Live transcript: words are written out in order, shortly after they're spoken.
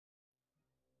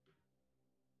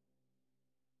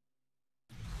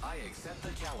Accept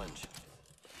the challenge.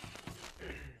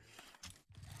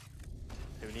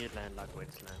 Do we need land like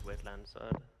wetland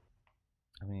side?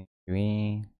 I mean, do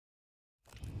we?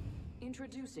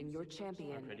 Introducing your I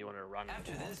champion. don't really want to run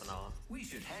After for this, half an hour. we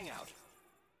should hang out.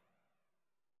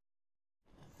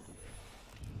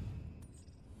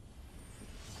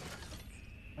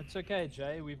 It's okay,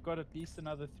 Jay. We've got at least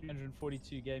another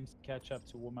 342 games to catch up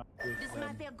to warm up with. This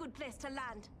might be a good place to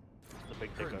land. The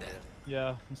big dick over here.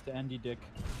 Yeah, Mr. Andy Dick.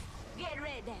 Get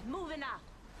ready, moving out.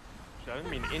 I don't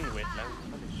mean in wetlands.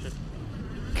 Holy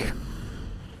shit.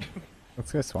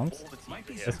 Let's go swamps. All the Might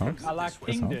be teeth Yes, here. Holmes. I like This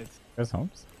way. pinged it. Go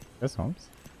swamps. Go swamps.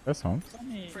 Go swamps.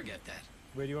 Forget that.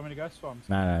 Where do you want me to go, Swamps?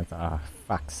 No, it's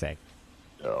fuck's sake.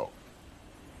 No.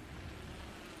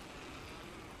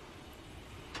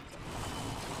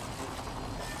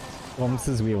 Swamps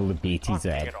is where all the beaties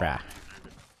are Fucking at, it bruh.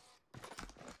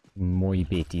 More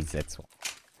beaties at swamp.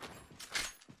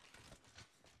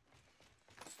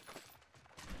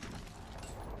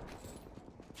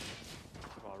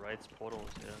 Oh, raids portals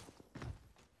here.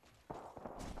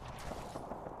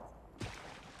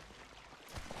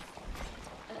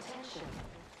 Attention.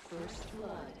 First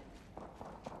blood.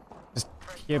 Just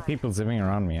hear people zipping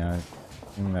around me. I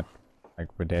think that like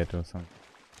we're dead or something.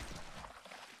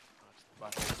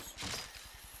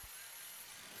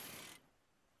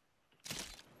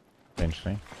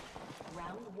 Eventually.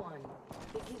 Round 1.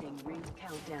 Beginning ring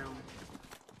countdown.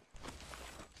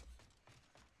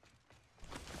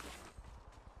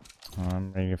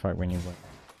 I'm ready to fight when you win.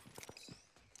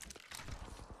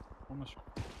 Almost.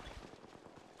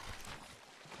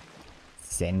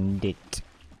 Send it.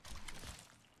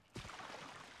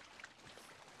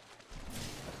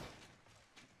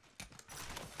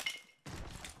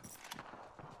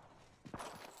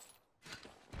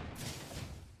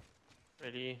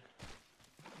 Ready?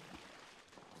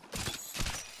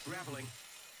 Grappling.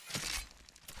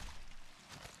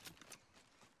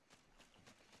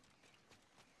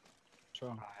 Sure.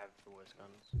 I have the worst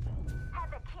guns.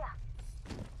 Have it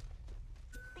here.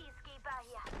 Peacekeeper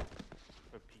here.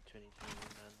 For P22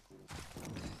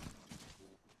 man.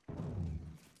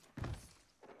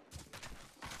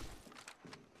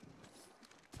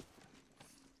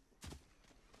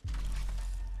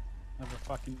 Have a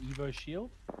fucking Evo shield.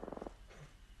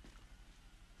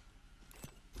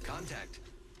 Contact.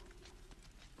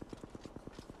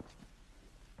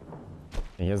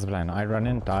 Okay, here's the plan. I run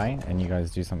in, die, and you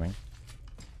guys do something.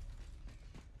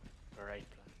 Great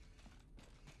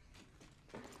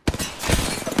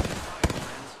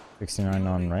 69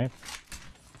 on right.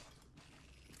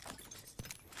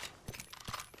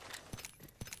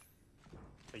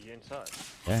 Are you inside?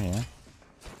 Yeah.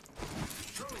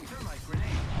 Throwing thermite grenade.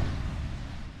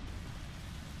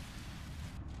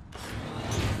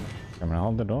 I'm gonna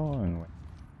hold the door and wait.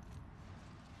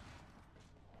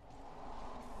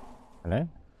 Hello?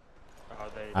 Are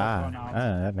they? gone out.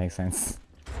 That makes sense.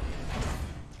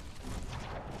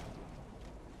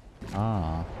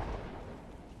 Ah,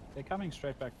 They're coming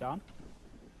straight back down.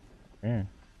 yeah.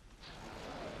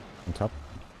 On top.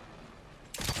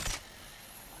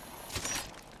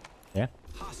 Yeah.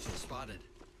 Hostile spotted.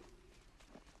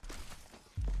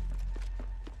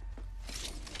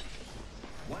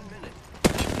 One minute.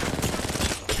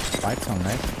 Lights on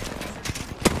right.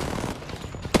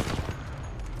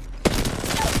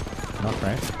 Not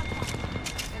right.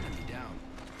 Enemy down.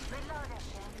 Reloaded.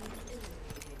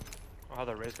 Oh,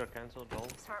 the race got cancelled. Lol.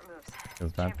 Smart moves.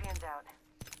 Feels bad. Champions out.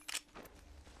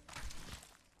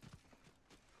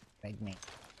 Like me.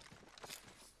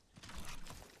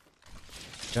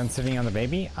 John sitting on the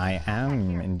baby? I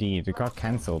am indeed. It got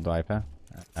cancelled, Viper.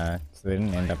 So they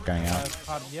didn't end up going out.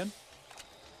 Guardian.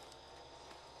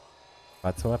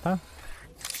 What's what?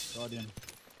 Guardian.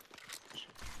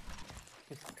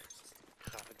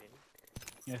 Graag again.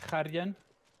 Yeah, Guardian.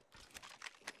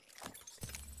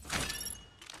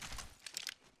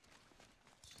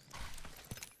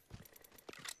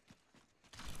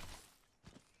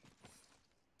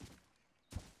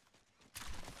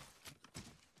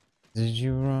 Did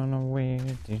you run away?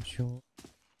 Did you?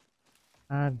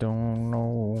 I don't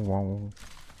know.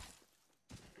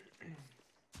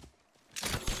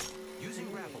 Using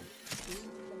grapple.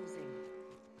 Ring closing.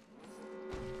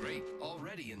 Great.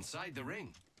 Already inside the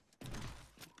ring.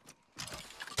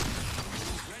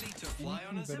 Who's ready to fly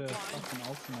on a Anything but a zip fucking line?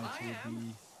 ultimate I would am.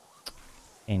 be...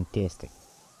 Fantastic.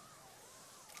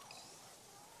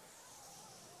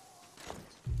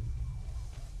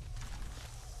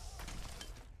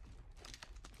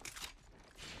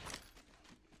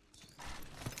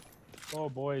 Oh,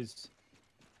 boys.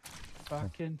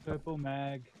 Fucking purple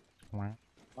mag Wow.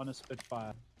 on a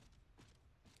Spitfire.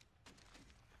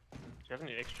 you have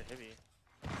any extra heavy?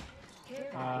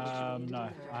 No,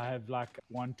 I have like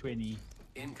 120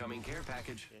 Incoming care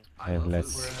package. I have love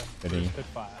less. loot. for a 30.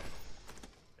 Spitfire.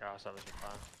 Yeah, I'll sell this for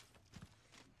fire.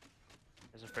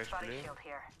 There's a fresh Body blue. shield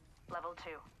here. Level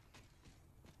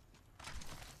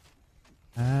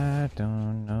 2. I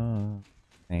don't know.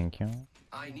 Thank you.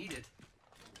 I need it.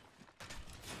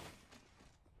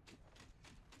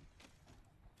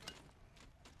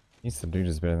 Used to do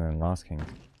this better than last king.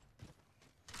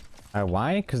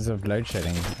 Why? Because of load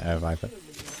shedding, Viper. Kill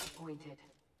leader appointed.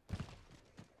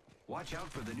 Watch out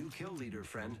for the new kill leader,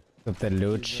 friend. Of the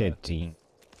load shedding.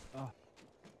 Oh.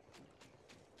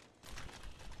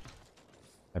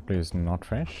 That blue is not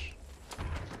fresh.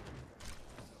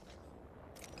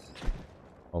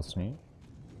 False new.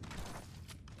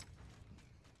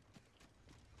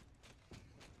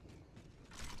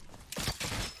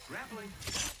 Grappling.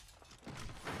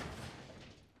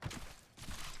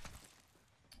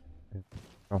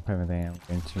 Drop over there. I'm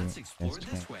going to Let's explore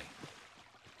investigate. this way.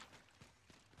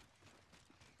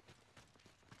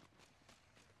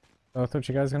 So I thought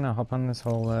you guys were gonna hop on this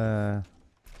whole Battle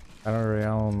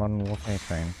Royale Modern Warfare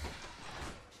train.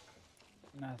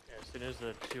 Nah, Yeah, as soon as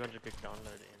the 200 gig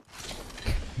download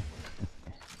in.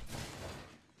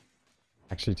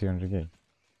 Actually 200 gig.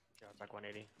 Yeah, it's like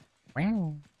 180.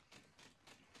 Wow.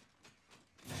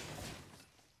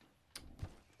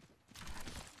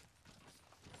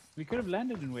 we could have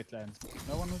landed in wetlands.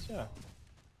 No one was here.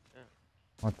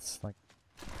 What's like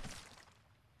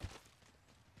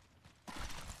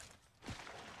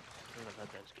Shouldn't have had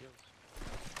those skills.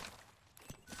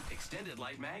 Extended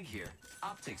light mag here.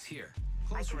 Optics here.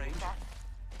 I Close can range. use that.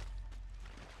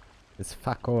 this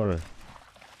fuck all?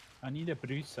 I need a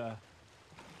bruiser.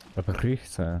 The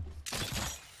Begrüße.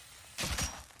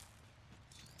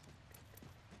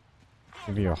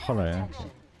 Give you a hollow.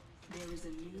 There is a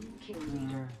new kill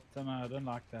leader. Don't know, I don't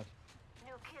like that.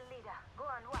 New kill leader. Go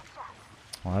on, watch out.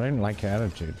 Well, I don't like your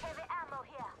attitude. Heavy ammo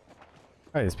here.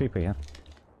 Oh, there's people here.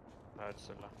 Oh, it's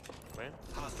still where?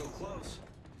 Hostile close.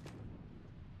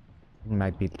 In my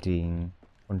building.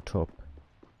 On top.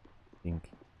 I think.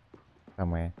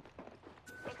 Somewhere.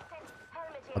 Extend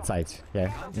helmet here. Outside.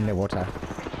 Yeah, in the water.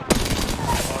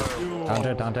 Down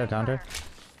there, down there, down there.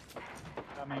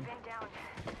 Coming. Been down.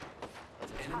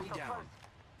 Enemy down.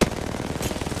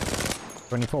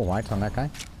 24 white on that guy.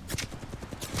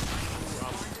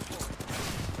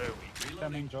 Very weak.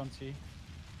 Coming, John C.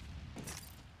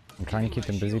 I'm trying to keep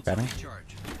them busy batting.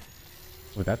 Charge.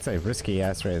 Oh, that's a risky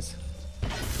ass raise.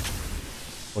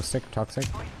 Toxic, toxic.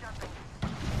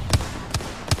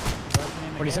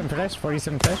 47 flash,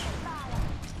 47 flash.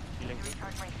 Healing me.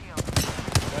 Recharge my shield.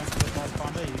 Going to the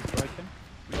Pathfinder, he's broken.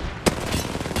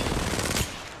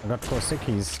 I got caustic,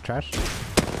 he's trash.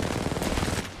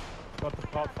 Got the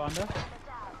Pathfinder.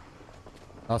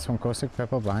 Last one caustic,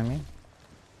 purple behind me.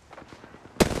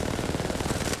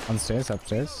 On stairs,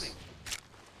 upstairs.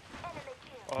 Enemy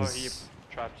kill. Oh, he He's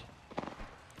trapped.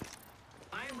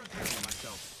 I am repairing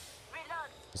myself. Reload.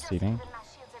 Just Proceeding. giving my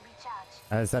shields a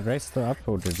recharge. Is that race still up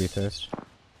or did we thirst?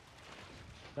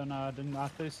 Don't know, I didn't. I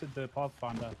thirsted the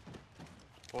Pathfinder.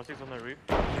 46 on the roof.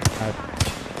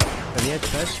 38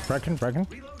 flash, broken, broken.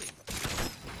 Reloading.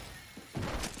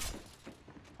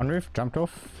 On roof, jumped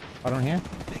off. Right on here.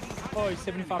 Oh, he's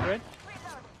 75 red.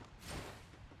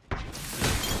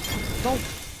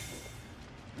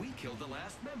 We killed the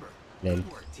last member. Lol.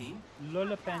 Good work, team.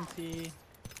 Lola Panty.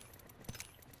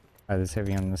 There's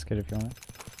heavy on this kid if you want it.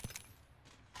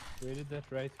 Where did that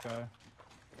wraith go?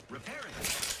 Repairing.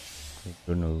 I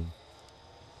don't know.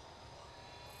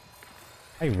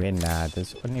 I win now,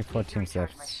 there's only 4 teams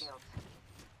Recharge my left. shields.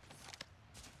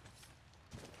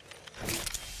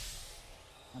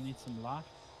 I need some life.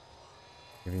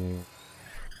 Give you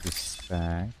this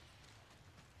back.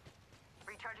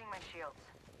 Recharging my shields.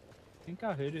 I think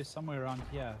I heard her somewhere around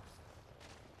here.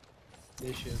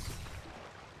 There she is.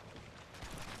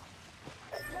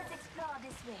 Let's explore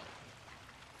this way.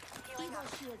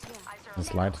 Evo shield here.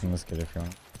 There's light in this kid if you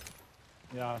want.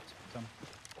 Yeah, I took some.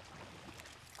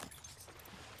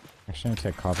 Actually, need to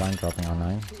take carbine dropping on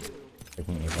 9.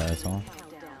 Taking Evo as well.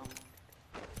 Countdown.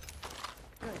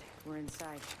 Good, we're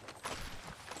inside.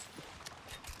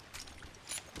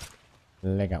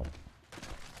 Lego.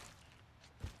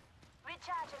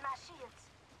 Recharging my shields.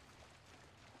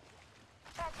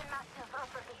 Patching myself up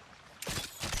a bit.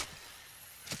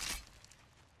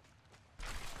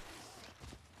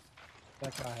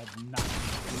 That guy had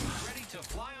nothing. Ready to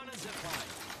fly on a zip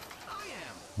line.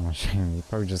 I am. Oh shame, you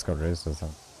probably just got raised or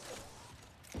something.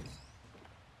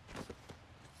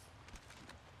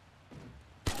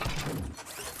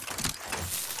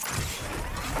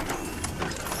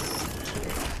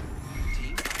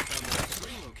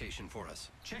 for us.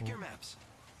 Check your maps.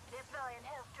 Deploying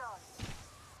health drone.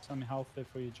 Some health there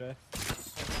for you, Jay.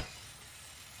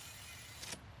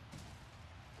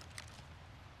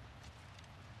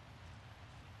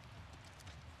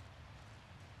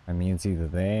 I mean, it's either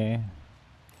there,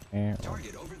 or...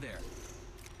 Target over there.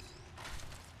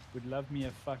 Would love me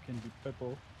a fucking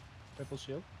purple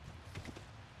shield.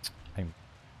 I'm...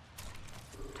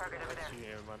 Target over there. See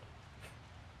you, man.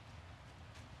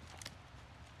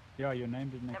 Yeah, your name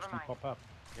didn't Never actually mind. pop up.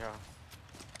 Yeah.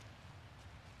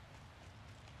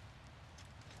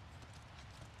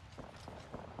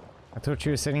 I thought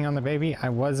you were sitting on the baby. I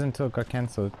was until it got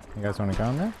cancelled. You guys want to go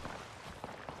on there?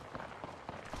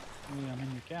 Yeah, I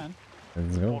mean, you can.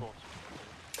 Let's go. Portals.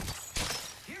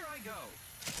 Here I go.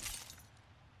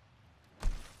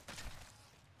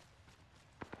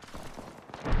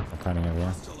 I'm fighting over here.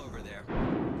 Hostile over there.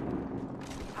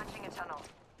 Punching a tunnel.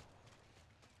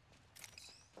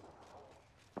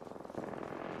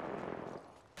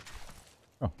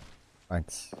 Oh,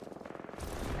 thanks. I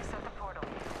set the portal.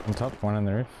 On top, one on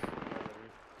the roof.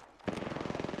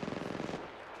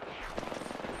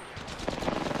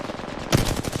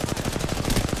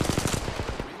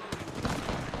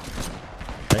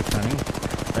 Break running.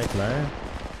 Break low.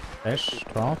 Fish,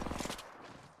 12.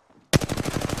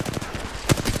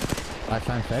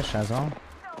 Lifeline fish as well.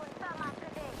 Throwing some after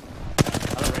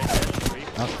this. Other right there,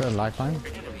 weak. Not the lifeline.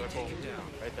 Bring in the purple.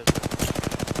 Right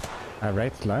there's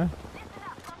Rate low. Listen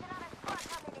up. Got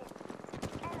another squad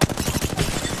coming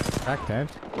in. Back dead.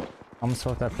 Almost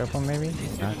worth that purple maybe?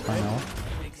 No, fine now.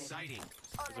 Exciting.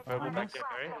 a purple back there,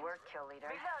 Barry. Good work, kill leader.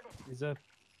 Reloaded. There's a...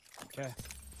 Okay.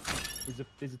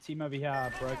 There's a team over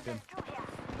here broken. Through here.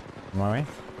 On my way.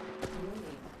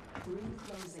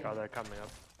 Oh, they're coming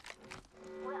up.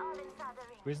 We're all inside the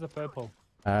ring. Where's the purple?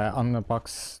 On the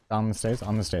box, down the stairs,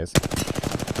 on the stairs.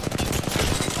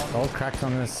 All cracked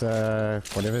on this,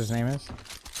 whatever his name is.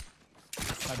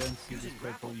 I don't see this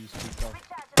purple you speak of.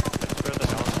 Further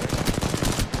down,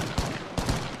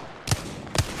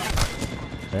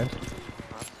 Dead.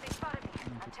 They spotted me.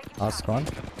 I'm taking Last squad. Now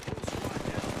we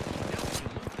can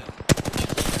loot them.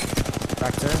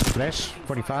 Fracture, flesh,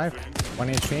 45, 1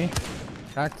 HP.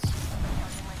 Cracked.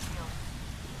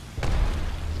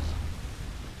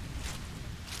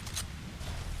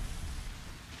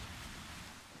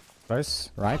 Close,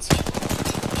 right.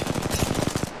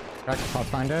 Cracked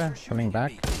Pathfinder, pulling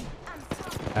back.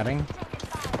 Adding.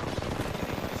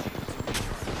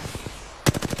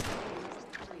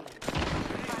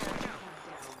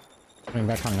 Pulling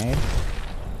back on nade.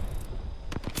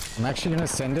 I'm actually gonna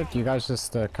send it, you guys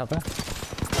just cover.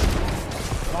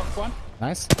 Knocked one.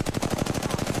 Nice.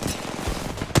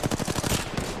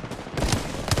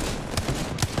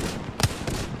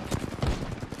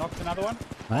 Knocked another one.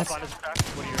 Nice. Fine is cracked.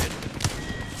 What are you in?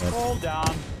 Fall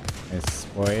down. Yes,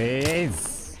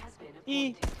 boys.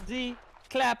 Easy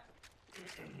clap.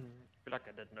 feel like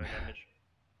I did no damage.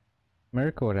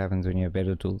 Miracle what happens when you have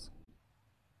better tools.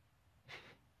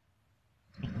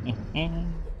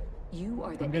 You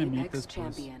are the I'm gonna mute Apex this,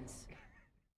 please. champions.